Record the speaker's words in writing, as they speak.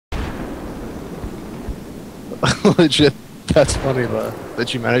Legit, that's funny though,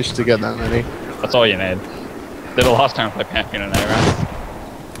 that you managed to get that many. That's all you need. Did the last time I played Champion and A, right?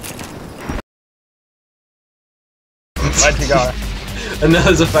 Where'd you go? And now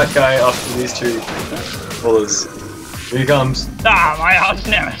there's a fat guy after these two bullets. Here he comes. Ah, my arch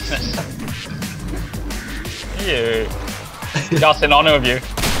nemesis! You. Just in honor of you.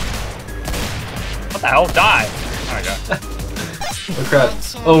 What the hell? Die! There we go. Oh crap.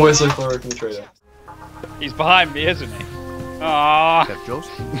 Oh, we're so far away from the trader. He's behind me, isn't he?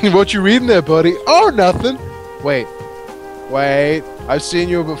 Aww. What you reading there, buddy? Oh, nothing. Wait, I've seen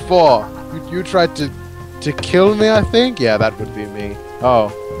you before. You tried to kill me, I think? Yeah, that would be me.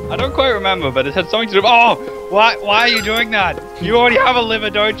 Oh. I don't quite remember, but it had something to do. Oh, why are you doing that? You already have a liver,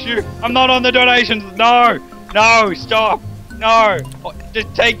 don't you? I'm not on the donations. No, stop. No,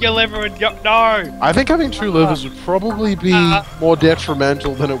 just take your liver and go. No. I think having 2 livers would probably be more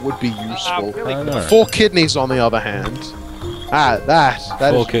detrimental than it would be useful. Really? 4 kidneys, on the other hand. That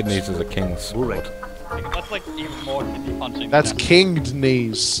 4 is kidneys is a king's sword. That's like even more kidney punching. That's kinged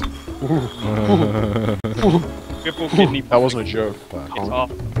knees. Triple kidney. That wasn't a joke.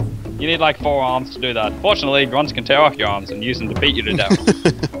 You need like 4 arms to do that. Fortunately, grunts can tear off your arms and use them to beat you to death.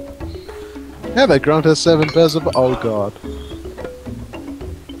 Yeah, that grunt has 7 pairs of. Oh god.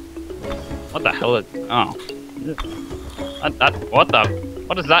 What the hell is? Oh. What the?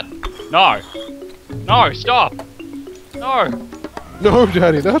 What is that? No. No, stop. No. No,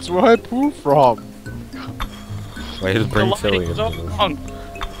 Daddy, that's where I poo from. Wait, just bring Tilly into this. I'm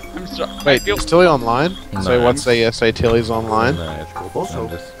sorry. Wait, is Tilly online? No. Say what? Say yes. Say Tilly's online. No, it's cool. I'm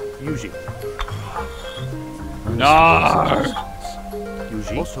just... No.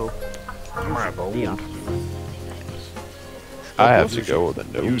 I have to go, or the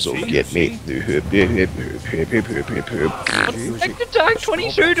nose will get me. What's the Tag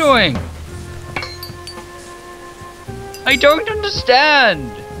 22 doing? I don't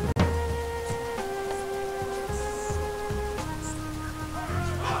understand.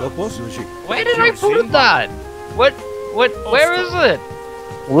 Where did I put that? Where is it?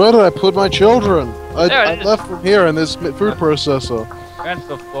 Where did I put my children? I There, left from here in this food processor. Against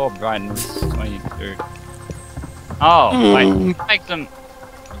the floor, brightness 22. Oh, wait, make them.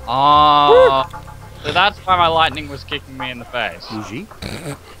 Oh, so that's why my lightning was kicking me in the face.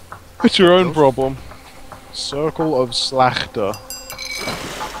 It's your own problem. Circle of Slachter.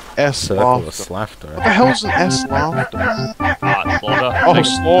 Circle of Slaughter. Slaughter. What the hell's an S Slaughter? Slaughter. Oh,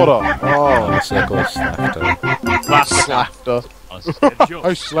 Slaughter. Oh, Circle of Slaughter. Slaughter.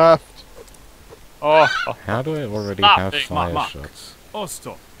 I slapped. Oh, How do I already Stop have being fire mock. shots? Oh,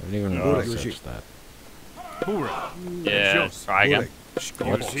 stop. I haven't even researched that. yeah, try again.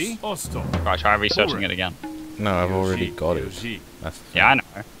 Oh, stop. Try researching it again. No, I've already got it. That's the Yeah, I know.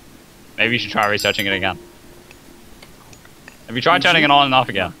 Maybe you should try researching it again. Have you tried turning it on and off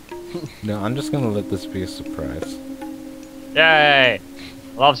again? No, I'm just gonna let this be a surprise. Yay!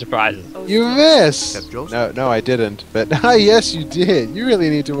 Love surprises. You missed! No, I didn't. But yes, you did. You really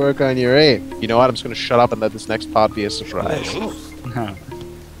need to work on your aim. You know what? I'm just gonna shut up and let this next part be a surprise.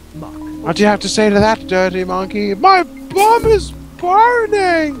 What do you have to say to that, dirty monkey? My bomb is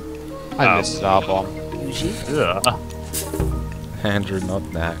burning! I missed our bomb. Andrew, not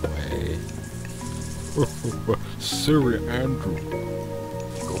that way. Siri Andrew.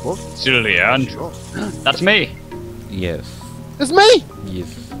 Silly Andrew. That's me! Yes. It's me!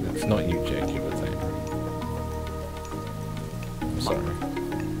 Yes. It's not you, Jacob, it's Andrew. I'm sorry.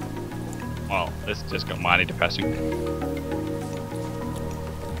 Well, this just got mighty depressing.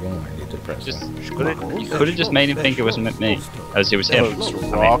 You're mighty depressing. You could have just made him think it was me, as it was him.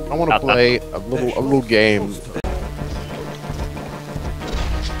 I want to play a little game.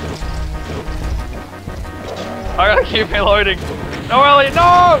 I gotta keep reloading. No, Elliot,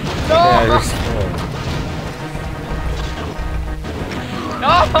 no! No! Yeah, No!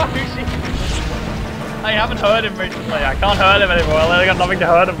 I haven't heard him recently. I can't hurt him anymore. I got nothing to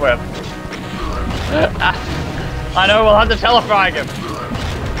hurt him with. I know, we'll have to telefrag him.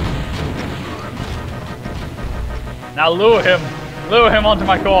 Now lure him. Lure him onto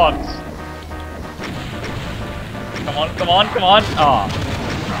my corpse. Come on, come on, come on. Oh.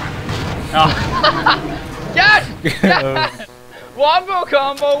 Oh. Yes! Yes! Wombo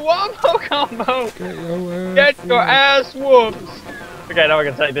combo! Wombo combo! Get your ass whooped! Okay, now we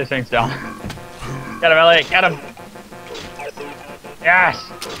can take these things down. Get him, Elliot! Get him! Yes!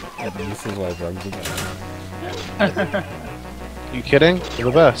 This is why drugs are bad. You kidding?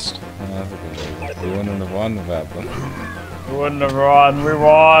 You're the best. We wouldn't have won without them. We wouldn't have won. We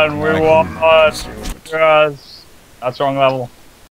won. We won. Yes. That's wrong level.